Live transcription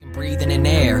breathing in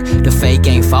air. The fake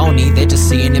ain't phony, they're just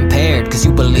seeing impaired. Cause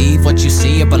you believe what you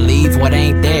see or believe what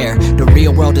ain't there. The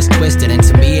real world is twisted and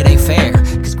to me it ain't fair.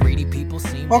 Cause greedy people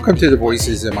seem... Welcome to the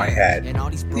Voices in My Head.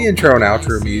 The intro and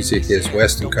outro music is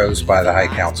Western Coast by the High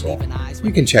Council.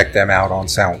 You can check them out on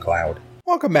SoundCloud.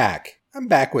 Welcome back. I'm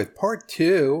back with part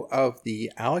 2 of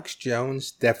the Alex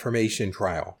Jones defamation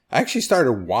trial. I actually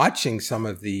started watching some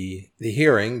of the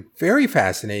hearing. Very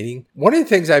fascinating. One of the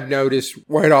things I've noticed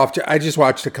right off, I just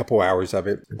watched a couple hours of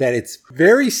it, that it's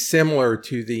very similar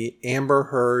to the Amber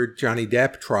Heard Johnny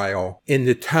Depp trial in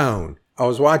the tone. I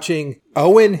was watching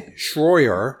Owen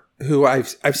Schroyer, who I've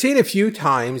seen a few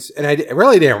times, and I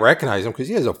really didn't recognize him because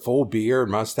he has a full beard,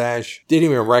 mustache.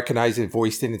 Didn't even recognize his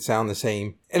voice, didn't sound the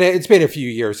same. And it's been a few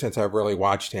years since I've really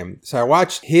watched him. So I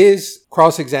watched his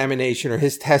cross-examination or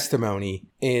his testimony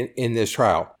in this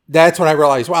trial. That's when I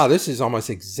realized, wow, this is almost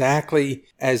exactly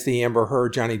as the Amber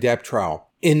Heard Johnny Depp trial.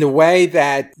 In the way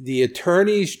that the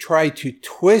attorneys try to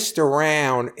twist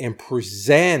around and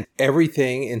present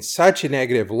everything in such a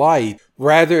negative light,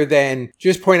 rather than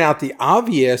just point out the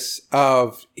obvious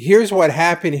of here's what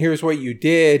happened, here's what you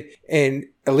did, and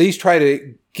at least try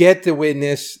to get the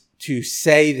witness to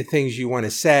say the things you want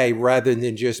to say, rather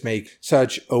than just make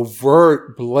such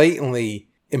overt, blatantly,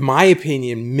 in my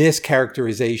opinion,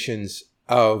 mischaracterizations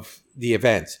of the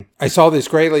events. I saw this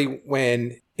greatly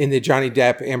when in the Johnny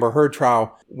Depp Amber Heard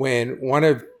trial, when one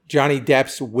of Johnny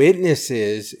Depp's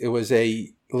witnesses, it was a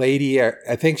lady,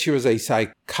 I think she was a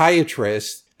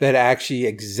psychiatrist, that actually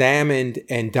examined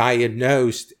and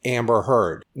diagnosed Amber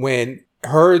Heard. When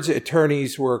Heard's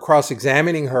attorneys were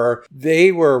cross-examining her,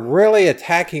 they were really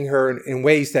attacking her in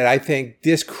ways that I think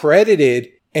discredited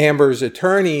Amber's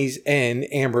attorneys and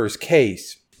Amber's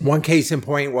case. One case in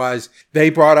point was they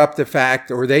brought up the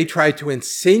fact, or they tried to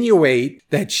insinuate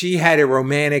that she had a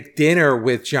romantic dinner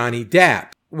with Johnny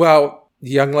Depp. Well,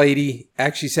 the young lady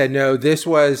actually said, no, this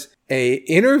was an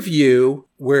interview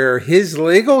where his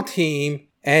legal team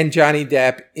and Johnny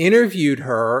Depp interviewed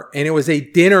her, and it was a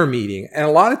dinner meeting. And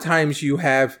a lot of times you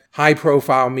have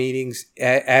high-profile meetings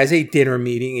as a dinner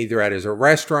meeting, either at a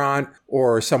restaurant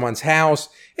or someone's house.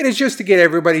 And it's just to get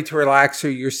everybody to relax. So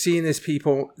you're seeing this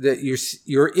people, that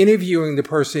you're interviewing the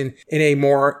person in a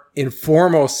more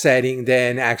informal setting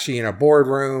than actually in a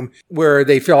boardroom where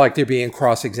they feel like they're being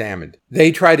cross-examined.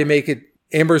 They try to make it,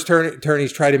 Amber's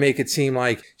attorneys try to make it seem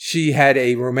like she had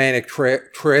a romantic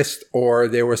tryst, or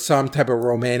there was some type of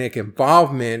romantic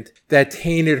involvement that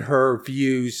tainted her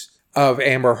views of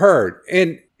Amber Heard.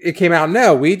 And it came out,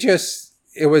 no, it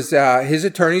was his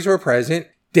attorneys were present.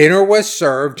 Dinner was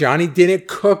served. Johnny didn't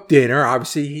cook dinner.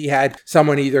 Obviously, he had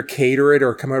someone either cater it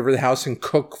or come over to the house and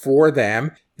cook for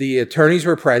them. The attorneys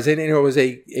were present, and it was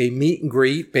a meet and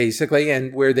greet, basically,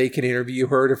 and where they could interview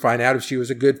her to find out if she was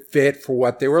a good fit for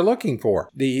what they were looking for.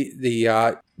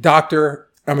 The doctor,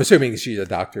 I'm assuming she's a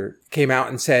doctor, came out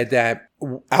and said that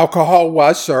alcohol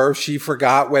was served. She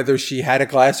forgot whether she had a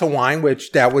glass of wine,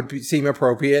 which that would seem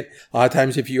appropriate. A lot of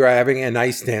times if you are having a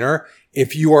nice dinner,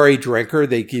 if you are a drinker,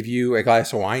 they give you a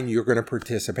glass of wine, you're going to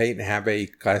participate and have a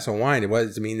glass of wine. It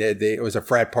doesn't mean that it was a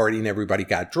frat party and everybody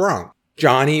got drunk.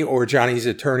 Johnny or Johnny's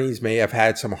attorneys may have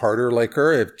had some harder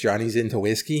liquor. If Johnny's into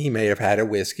whiskey, he may have had a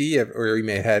whiskey, or he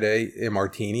may have had a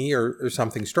martini or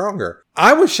something stronger.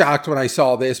 I was shocked when I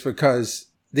saw this because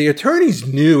the attorneys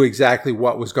knew exactly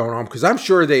what was going on, because I'm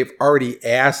sure they've already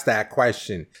asked that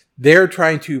question. They're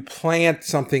trying to plant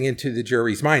something into the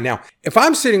jury's mind. Now, if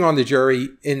I'm sitting on the jury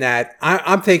in that,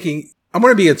 I'm thinking, I'm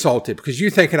going to be insulted because you're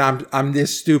thinking I'm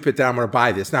this stupid that I'm going to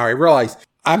buy this. Now, I realize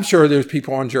I'm sure there's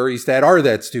people on juries that are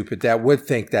that stupid that would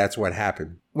think that's what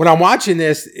happened. When I'm watching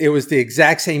this, it was the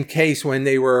exact same case when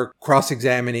they were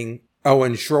cross-examining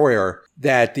Owen Schroyer,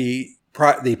 that the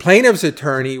plaintiff's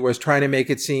attorney was trying to make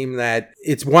it seem that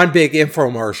it's one big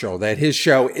infomercial, that his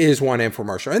show is one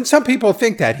infomercial. And some people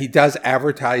think that. He does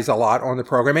advertise a lot on the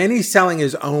program, and he's selling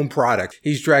his own product.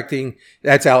 He's directing,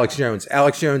 that's Alex Jones.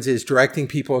 Alex Jones is directing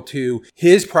people to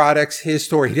his products, his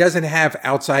story. He doesn't have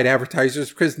outside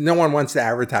advertisers because no one wants to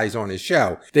advertise on his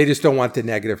show. They just don't want the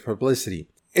negative publicity.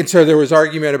 And so there was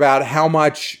argument about how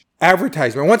much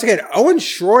advertisement. Once again, Owen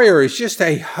Schroyer is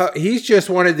he's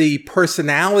just one of the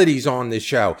personalities on the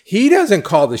show. He doesn't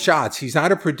call the shots. He's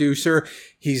not a producer.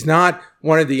 He's not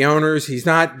one of the owners. He's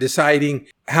not deciding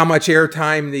how much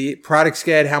airtime the products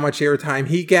get, how much airtime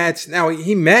he gets. Now,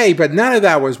 he may, but none of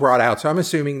that was brought out. So I'm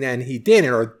assuming then he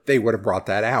didn't, or they would have brought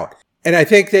that out. And I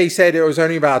think they said it was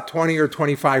only about 20 or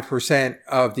 25%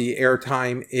 of the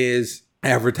airtime is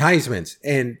advertisements.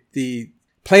 And the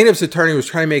plaintiff's attorney was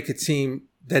trying to make it seem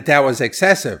that was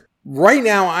excessive. Right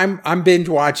now, I'm binge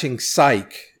watching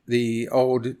Psych, the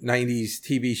old 90s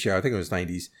TV show. I think it was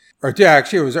 90s. Or yeah,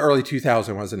 actually it was early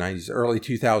 2000. It wasn't 90s, early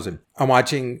 2000. I'm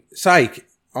watching Psych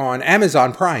on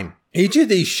Amazon Prime. Each of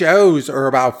these shows are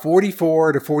about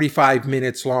 44 to 45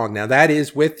 minutes long. Now that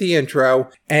is with the intro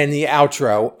and the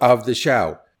outro of the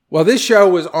show. Well, this show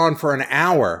was on for an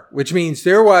hour, which means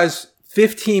there was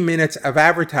 15 minutes of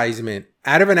advertisement.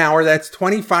 Out of an hour, that's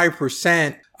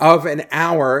 25% of an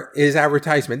hour is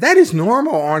advertisement. That is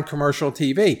normal on commercial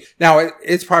TV. Now,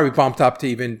 it's probably bumped up to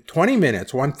even 20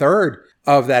 minutes. 1/3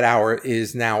 of that hour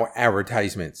is now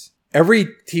advertisements. Every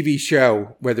TV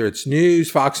show, whether it's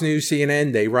news, Fox News,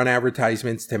 CNN, they run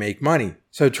advertisements to make money.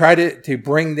 So try to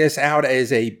bring this out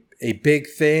as a big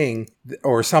thing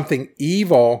or something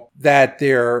evil that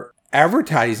they're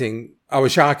advertising.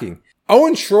 Was shocking.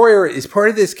 Owen Schroyer is part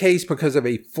of this case because of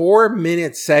a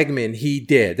 4-minute segment he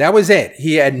did. That was it.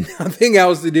 He had nothing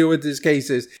else to do with this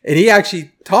cases. And he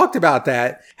actually talked about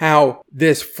that, how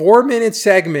this 4-minute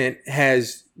segment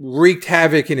has wreaked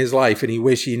havoc in his life and he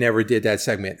wished he never did that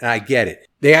segment. And I get it.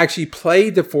 They actually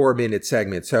played the 4-minute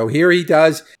segment. So here he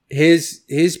does his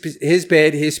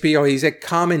bit, his spiel. He's a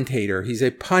commentator. He's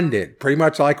a pundit, pretty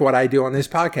much like what I do on this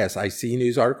podcast. I see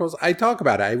news articles. I talk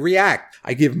about it. I react.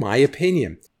 I give my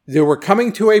opinion. They were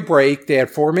coming to a break. They had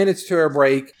 4 minutes to a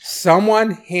break.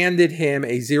 Someone handed him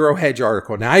a Zero Hedge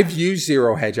article. Now, I've used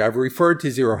Zero Hedge. I've referred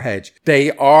to Zero Hedge.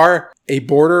 They are a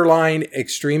borderline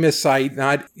extremist site,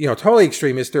 not, totally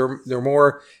extremist. They're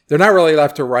not really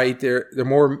left to right. They're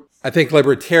more, I think,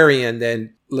 libertarian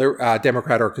than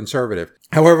Democrat or conservative.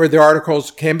 However, their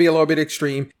articles can be a little bit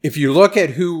extreme. If you look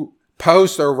at who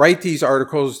post or write these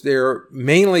articles, they're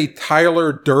mainly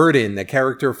Tyler Durden, the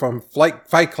character from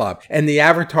Fight Club. And the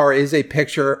avatar is a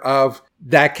picture of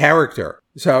that character.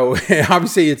 So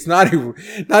obviously it's not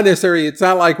necessarily, it's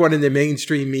not like one of the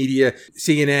mainstream media,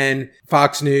 CNN,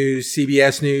 Fox News,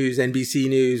 CBS News, NBC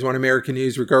News, One American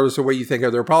News, regardless of what you think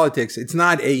of their politics. It's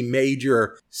not a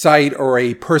major site or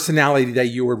a personality that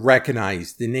you would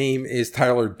recognize. The name is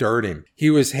Tyler Durden. He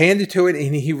was handed to it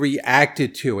and he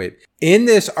reacted to it. In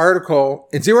this article,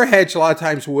 and Zero Hedge a lot of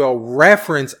times will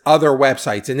reference other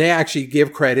websites and they actually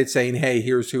give credit saying, hey,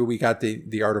 here's who we got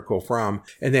the article from.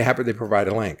 And they happen to provide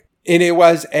a link. And it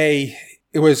was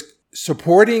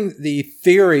supporting the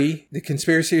theory, the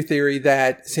conspiracy theory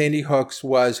that Sandy Hooks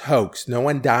was hoax. No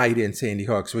one died in Sandy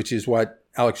Hooks, which is what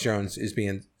Alex Jones is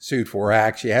being sued for.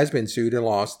 Actually has been sued and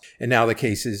lost. And now the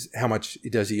case is how much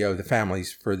does he owe the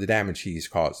families for the damage he's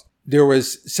caused. There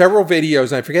was several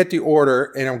videos, and I forget the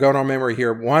order, and I'm going on memory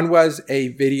here. One was a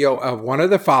video of one of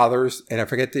the fathers, and I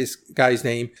forget this guy's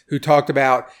name, who talked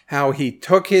about how he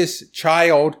took his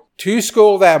child to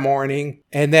school that morning,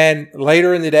 and then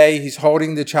later in the day, he's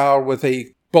holding the child with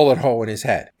a bullet hole in his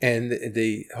head, and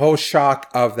the whole shock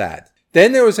of that.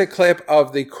 Then there was a clip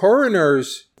of the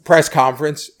coroner's press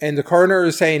conference, and the coroner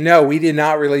is saying, no, we did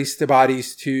not release the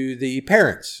bodies to the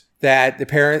parents. That the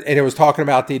parent, and it was talking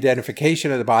about the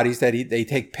identification of the bodies, that they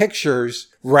take pictures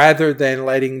rather than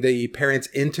letting the parents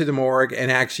into the morgue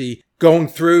and actually going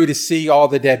through to see all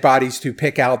the dead bodies to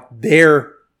pick out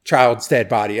their child's dead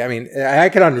body. I mean, I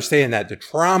can understand that. The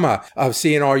trauma of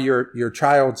seeing all your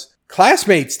child's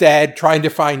classmates dead trying to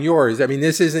find yours. I mean,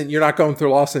 you're not going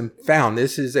through lost and found.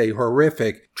 This is a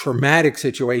horrific, traumatic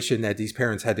situation that these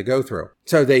parents had to go through.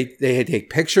 So they had to take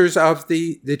pictures of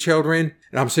the children,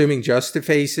 and I'm assuming just the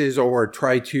faces, or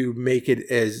try to make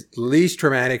it as least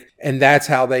traumatic. And that's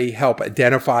how they help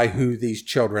identify who these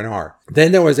children are.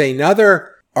 Then there was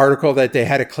another article that they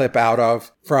had a clip out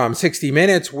of from 60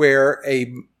 Minutes where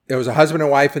there was a husband and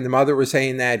wife, and the mother was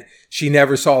saying that she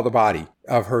never saw the body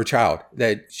of her child,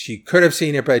 that she could have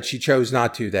seen it, but she chose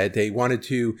not to, that they wanted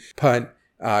to put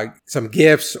some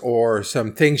gifts or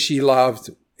some things she loved,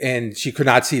 and she could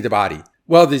not see the body.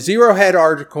 Well, the Zero Hedge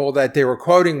article that they were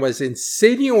quoting was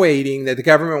insinuating that the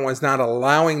government was not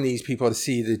allowing these people to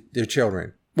see their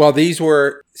children. Well, these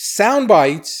were sound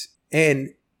bites and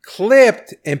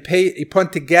clipped and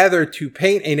put together to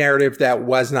paint a narrative that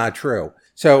was not true.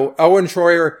 So Owen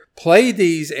Schroyer played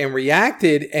these and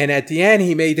reacted, and at the end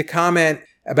he made the comment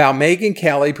about Megyn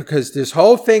Kelly, because this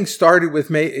whole thing started with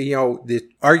the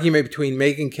argument between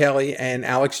Megyn Kelly and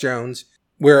Alex Jones,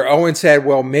 where Owen said,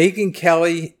 well, Megyn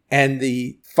Kelly and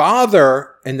the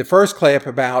father in the first clip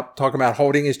talking about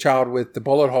holding his child with the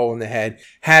bullet hole in the head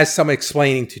has some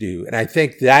explaining to do. And I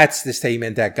think that's the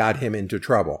statement that got him into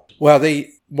trouble. Well,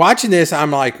 watching this,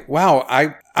 I'm like, wow,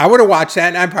 I would have watched that,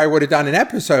 and I probably would have done an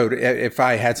episode if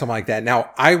I had something like that.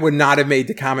 Now, I would not have made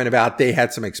the comment about they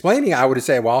had some explaining. I would have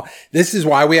said, well, this is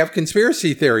why we have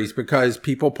conspiracy theories, because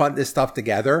people put this stuff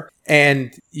together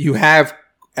and you have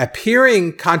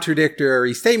appearing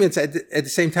contradictory statements. At the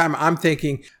same time, I'm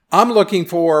thinking, I'm looking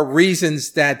for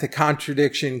reasons that the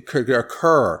contradiction could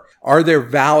occur. Are there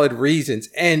valid reasons?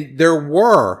 And there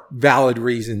were valid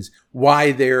reasons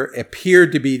why there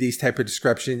appeared to be these type of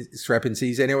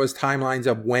discrepancies. And it was timelines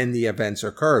of when the events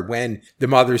occurred. When the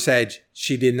mother said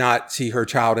she did not see her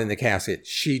child in the casket.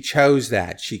 She chose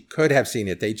that. She could have seen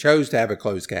it. They chose to have a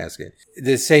closed casket.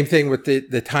 The same thing with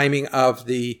the timing of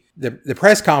the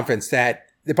press conference, that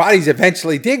the bodies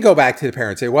eventually did go back to the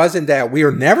parents. It wasn't that we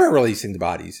were never releasing the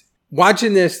bodies.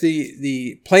 Watching this,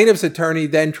 the plaintiff's attorney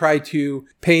then tried to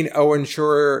paint Owen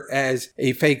Schroyer as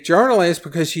a fake journalist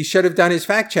because he should have done his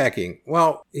fact checking.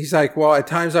 Well, he's like, well, at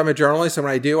times I'm a journalist, and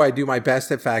when I do my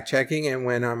best at fact checking. And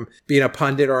when I'm being a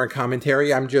pundit or a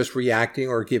commentary, I'm just reacting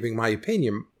or giving my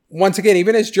opinion. Once again,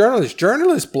 even as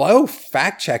journalists blow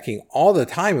fact checking all the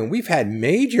time. And we've had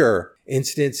major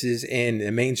incidences in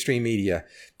the mainstream media.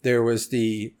 There was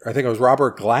I think it was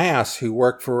Robert Glass, who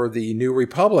worked for the New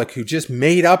Republic, who just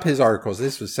made up his articles.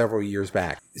 This was several years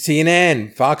back.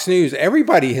 CNN, Fox News,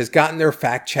 everybody has gotten their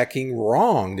fact checking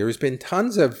wrong. There's been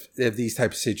tons of these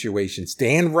types of situations.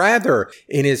 Dan Rather,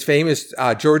 in his famous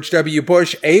George W.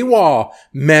 Bush AWOL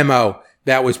memo,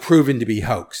 that was proven to be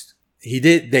hoaxed. They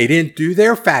didn't do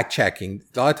their fact checking.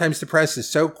 A lot of times the press is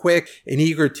so quick and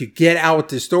eager to get out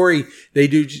the story. They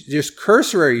do just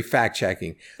cursory fact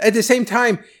checking. At the same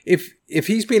time, if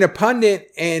he's being a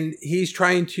pundit and he's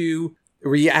trying to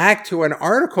react to an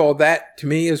article, that to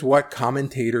me is what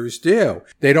commentators do.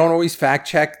 They don't always fact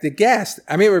check the guest.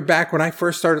 I remember back when I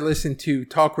first started listening to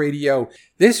talk radio,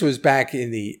 this was back in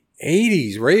the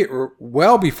 80s, right?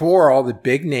 Well before all the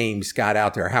big names got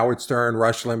out there. Howard Stern,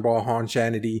 Rush Limbaugh,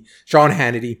 Sean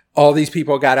Hannity, all these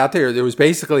people got out there. There was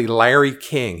basically Larry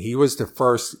King. He was the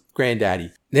first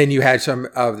granddaddy. Then you had some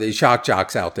of the shock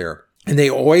jocks out there. And they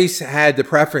always had the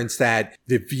preference that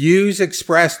the views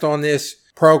expressed on this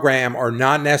program are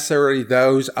not necessarily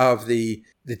those of the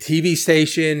TV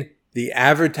station, the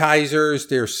advertisers.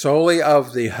 They're solely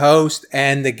of the host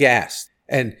and the guest.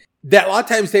 And that a lot of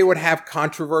times they would have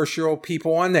controversial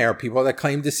people on there, people that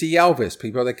claim to see Elvis,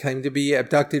 people that claim to be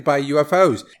abducted by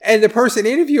UFOs. And the person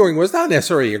interviewing was not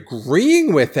necessarily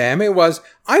agreeing with them. It was,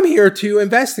 I'm here to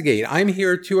investigate. I'm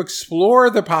here to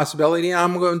explore the possibility.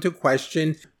 I'm going to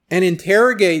question and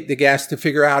interrogate the guest to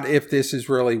figure out if this is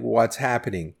really what's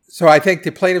happening. So I think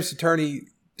the plaintiff's attorney,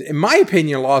 in my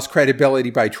opinion, lost credibility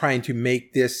by trying to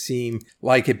make this seem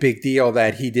like a big deal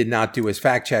that he did not do his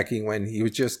fact checking when he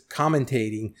was just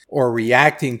commentating or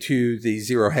reacting to the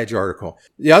Zero Hedge article.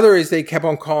 The other is they kept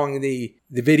on calling the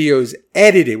videos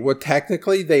edited. Well,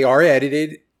 technically they are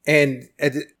edited. And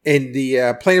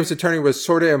the plaintiff's attorney was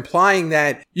sort of implying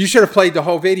that you should have played the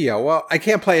whole video. Well, I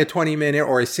can't play a 20-minute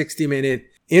or a 60-minute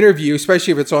interview,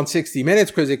 especially if it's on 60 Minutes,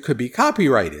 because it could be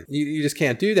copyrighted. You just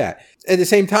can't do that. At the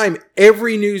same time,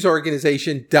 every news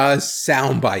organization does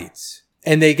sound bites.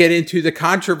 And they get into the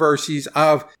controversies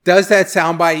of, does that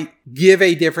soundbite give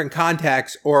a different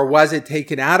context, or was it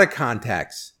taken out of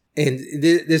context? And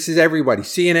this is everybody.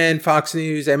 CNN, Fox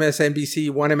News,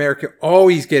 MSNBC, One America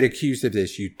always get accused of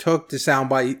this. You took the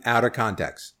soundbite out of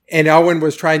context. And Owen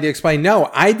was trying to explain, no,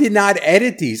 I did not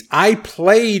edit these. I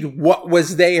played what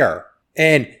was there.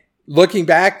 And looking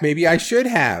back, maybe I should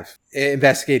have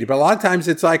investigated. But a lot of times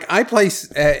it's like, I place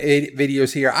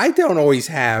videos here. I don't always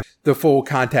have the full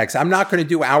context. I'm not going to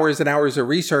do hours and hours of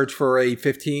research for a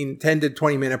 10 to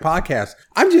 20 minute podcast.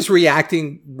 I'm just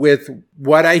reacting with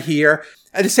what I hear.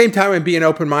 At the same time, I'm being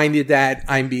open-minded that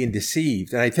I'm being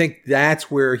deceived. And I think that's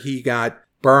where he got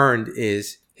burned,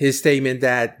 is his statement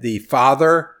that the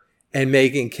father and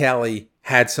Megyn Kelly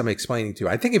had some explaining to.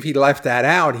 I think if he left that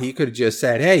out, he could have just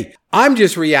said, hey, I'm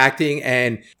just reacting.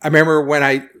 And I remember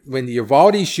when the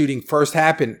Uvalde shooting first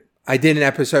happened, I did an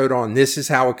episode on this is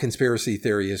how a conspiracy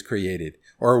theory is created,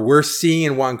 or we're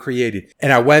seeing one created.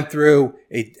 And I went through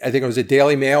I think it was a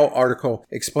Daily Mail article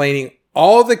explaining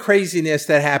all the craziness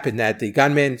that happened, that the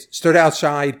gunman stood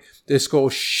outside the school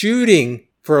shooting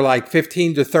for like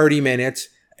 15 to 30 minutes.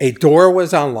 A door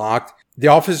was unlocked. The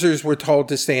officers were told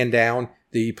to stand down.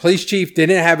 The police chief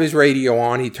didn't have his radio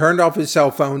on. He turned off his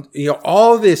cell phone.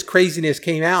 All of this craziness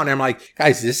came out. And I'm like,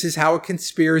 guys, this is how a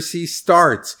conspiracy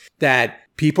starts. That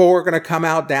people were going to come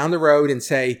out down the road and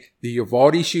say the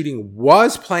Uvalde shooting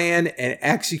was planned and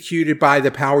executed by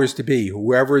the powers to be,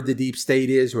 whoever the deep state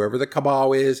is, whoever the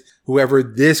cabal is, whoever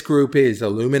this group is,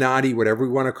 Illuminati, whatever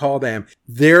we want to call them.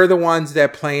 They're the ones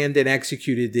that planned and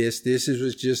executed this. This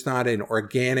was just not an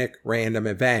organic random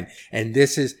event. And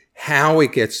this is how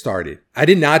it gets started. I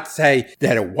did not say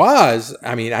that it was.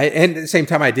 And at the same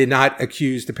time, I did not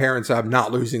accuse the parents of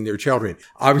not losing their children.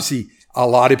 Obviously, a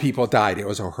lot of people died. It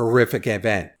was a horrific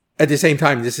event. At the same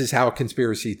time, this is how a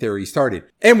conspiracy theory started.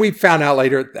 And we found out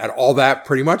later that all that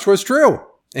pretty much was true.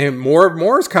 And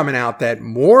more is coming out that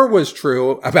more was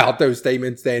true about those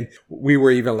statements than we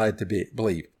were even led to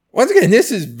believe. Once again,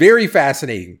 this is very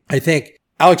fascinating. I think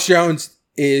Alex Jones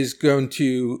is going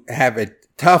to have a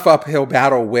tough uphill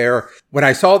battle where when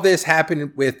I saw this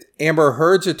happen with Amber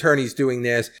Heard's attorneys doing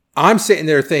this, I'm sitting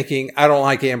there thinking, I don't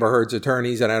like Amber Heard's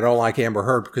attorneys and I don't like Amber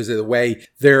Heard because of the way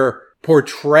they're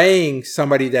portraying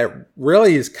somebody that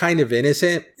really is kind of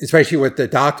innocent, especially with the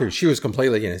doctor. She was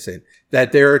completely innocent,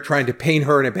 that they're trying to paint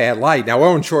her in a bad light. Now,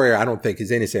 Owen Schroyer, I don't think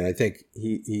is innocent. I think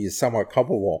he is somewhat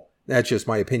culpable. That's just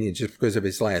my opinion, just because of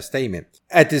his last statement.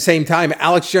 At the same time,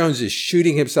 Alex Jones is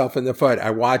shooting himself in the foot.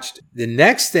 I watched the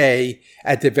next day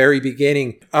at the very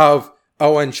beginning of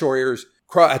Owen Schroyer's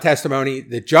testimony.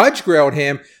 The judge grilled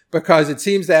him because it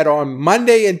seems that on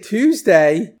Monday and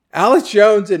Tuesday, Alex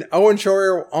Jones and Owen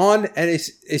Schroyer were on a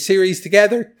series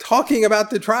together talking about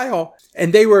the trial.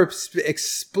 And they were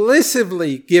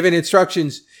explicitly given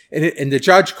instructions, and the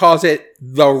judge calls it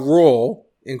the rule,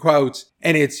 in quotes,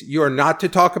 and it's you're not to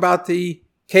talk about the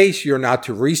case, you're not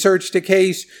to research the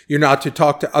case, you're not to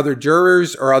talk to other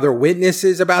jurors or other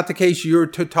witnesses about the case, you're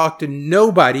to talk to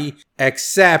nobody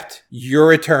except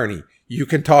your attorney. You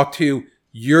can talk to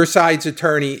your side's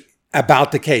attorney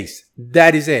about the case.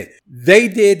 That is it. They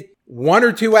did 1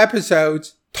 or 2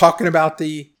 episodes talking about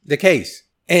the case,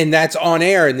 and that's on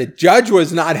air, and the judge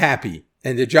was not happy,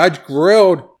 and the judge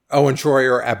grilled Owen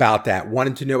Schroyer about that,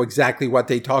 wanted to know exactly what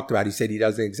they talked about. He said he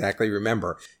doesn't exactly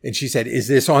remember. And she said, is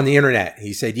this on the internet?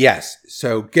 He said, yes.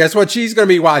 So guess what she's going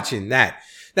to be watching? That.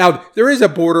 Now, there is a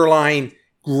borderline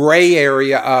gray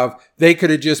area of they could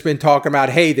have just been talking about,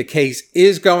 hey, the case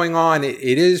is going on. It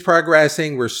is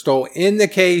progressing. We're still in the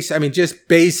case. I mean, just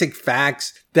basic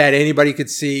facts that anybody could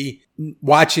see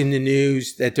watching the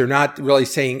news, that they're not really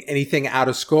saying anything out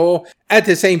of school. At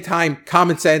the same time,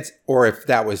 common sense, or if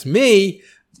that was me,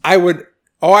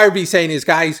 all I would be saying is,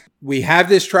 guys, we have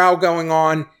this trial going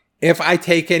on. If I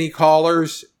take any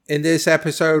callers in this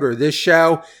episode or this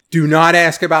show, do not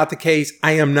ask about the case.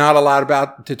 I am not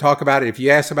allowed to talk about it. If you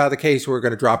ask about the case, we're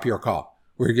going to drop your call.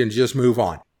 We're going to just move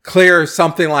on. Clear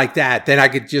something like that. Then I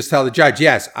could just tell the judge,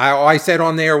 yes, all I said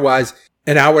on there was,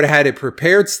 and I would have had a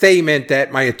prepared statement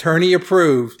that my attorney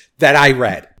approved that I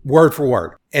read word for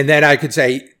word. And then I could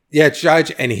say, yeah,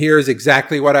 judge, and here's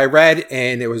exactly what I read,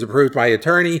 and it was approved by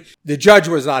attorney. The judge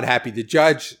was not happy. The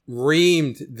judge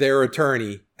reamed their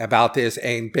attorney about this,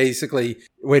 and basically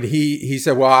when he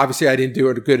said, well, obviously I didn't do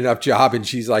a good enough job, and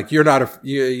she's like,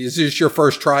 is this your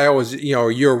first trial?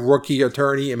 You're a rookie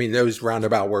attorney? I mean, those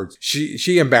roundabout words.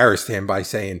 She embarrassed him by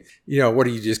saying, what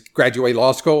do you just graduate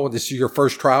law school? This is your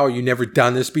first trial? You never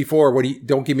done this before?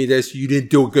 Don't give me this. You didn't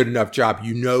do a good enough job.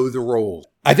 You know the rules.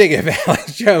 I think if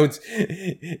Alex Jones,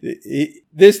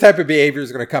 this type of behavior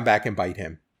is going to come back and bite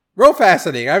him. Real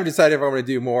fascinating. I haven't decided if I'm going to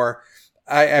do more.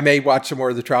 I may watch some more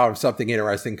of the trial. If something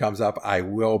interesting comes up, I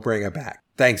will bring it back.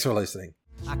 Thanks for listening.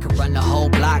 I could run the whole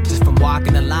block just from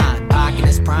walking the line. Parking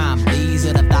is prime, these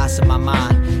are the thoughts of my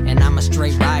mind. And I'm a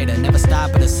straight rider, never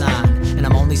stop at a sign. And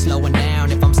I'm only slowing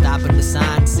down if I'm stopping the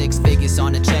sign. 6 figures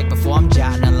on the check before I'm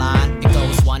jotting a line. It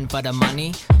goes 1 for the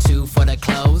money, 2 for the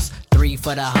clothes, 3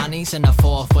 for the honeys, and a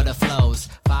 4 for the flows.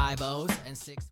 5 O's and 6